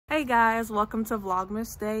Hey guys, welcome to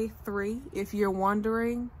Vlogmas Day 3. If you're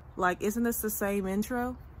wondering, like, isn't this the same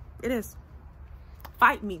intro? It is.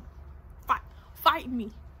 Fight me. Fight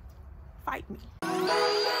me. Fight me.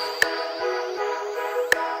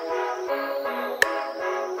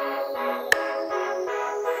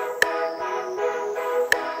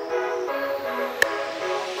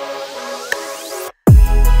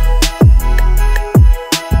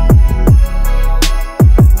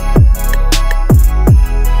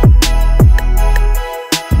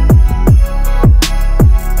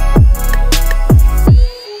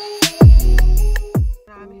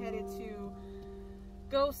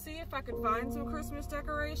 Go see if I could find some Christmas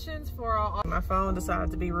decorations for our... My phone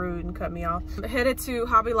decided to be rude and cut me off. I'm headed to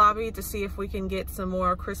Hobby Lobby to see if we can get some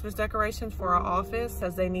more Christmas decorations for our office,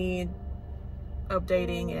 as they need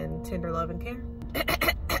updating and tender love and care.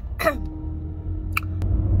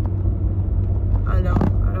 I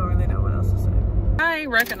don't really know what else to say. I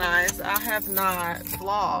recognize I have not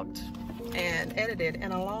vlogged and edited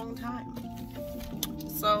in a long time.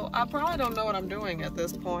 So I probably don't know what I'm doing at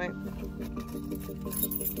this point.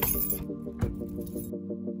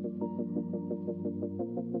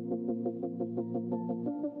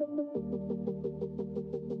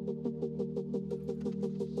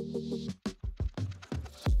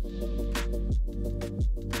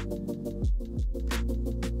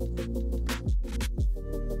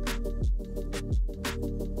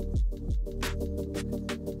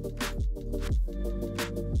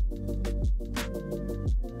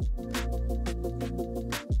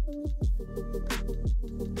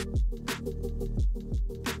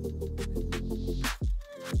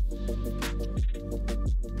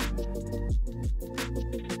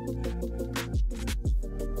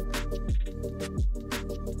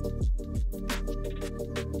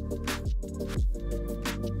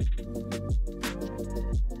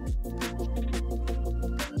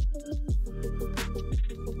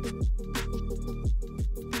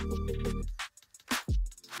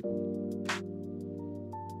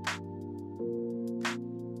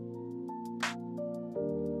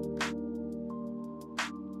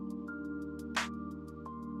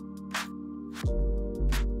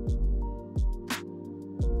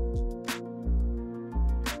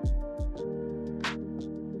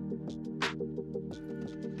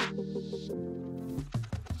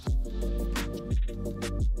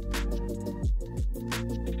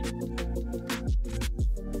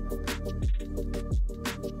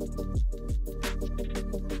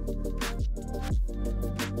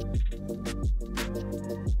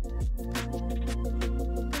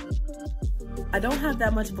 I don't have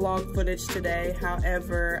that much vlog footage today.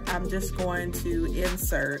 However, I'm just going to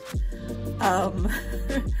insert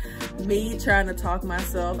me trying to talk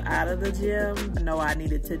myself out of the gym. I know I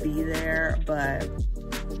needed to be there, but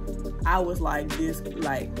I was like this,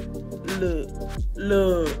 like, look.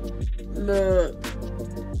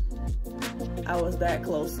 I was that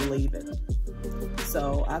close to leaving.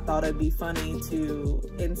 So I thought it'd be funny to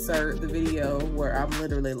insert the video where I'm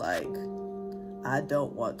literally like, I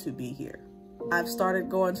don't want to be here. I've started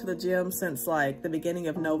going to the gym since like the beginning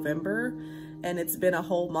of November, and it's been a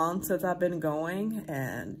whole month since I've been going,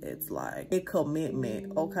 and it's like a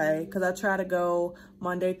commitment, okay? Because I try to go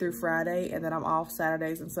Monday through Friday, and then I'm off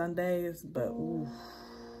Saturdays and Sundays, but ooh,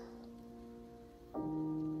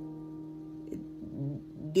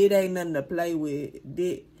 it ain't nothing to play with.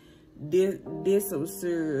 This some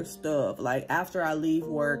serious stuff. Like, after I leave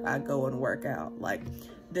work, I go and work out. Like,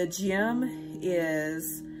 the gym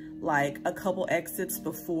is like a couple exits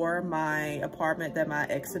before my apartment that my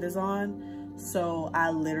exit is on. So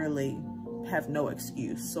I literally have no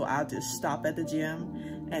excuse. So I'll just stop at the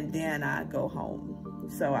gym and then I go home.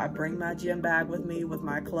 So I bring my gym bag with me with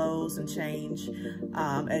my clothes and change,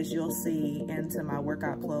 as you'll see, into my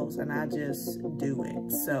workout clothes, and I just do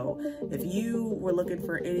it. So if you were looking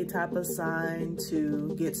for any type of sign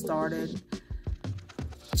to get started,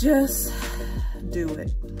 just do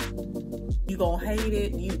it. You gonna hate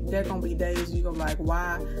it. There gonna be days you gonna like,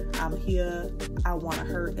 why I'm here, I wanna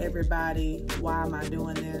hurt everybody, why am I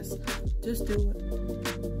doing this? Just do it.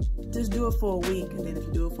 Just do it for a week, and then if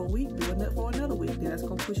you do it for a week, do it for another week. Then that's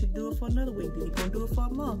gonna push you to do it for another week. Then you're gonna do it for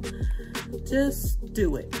a month. Just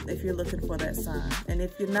do it if you're looking for that sign. And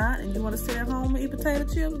if you're not, and you wanna sit at home and eat potato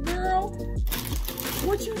chips, girl,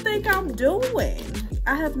 what you think I'm doing?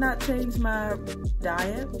 I have not changed my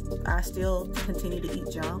diet. I still continue to eat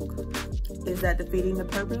junk. Is that defeating the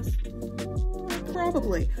purpose?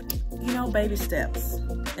 Probably. You know, baby steps.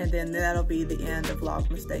 And then that'll be the end of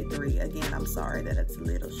Vlogmas Day 3. Again, I'm sorry that it's a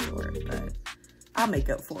little short, but I'll make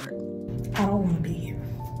up for it. I don't want to be here.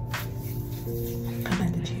 I'm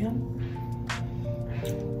at the gym.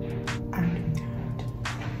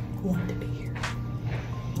 want to be.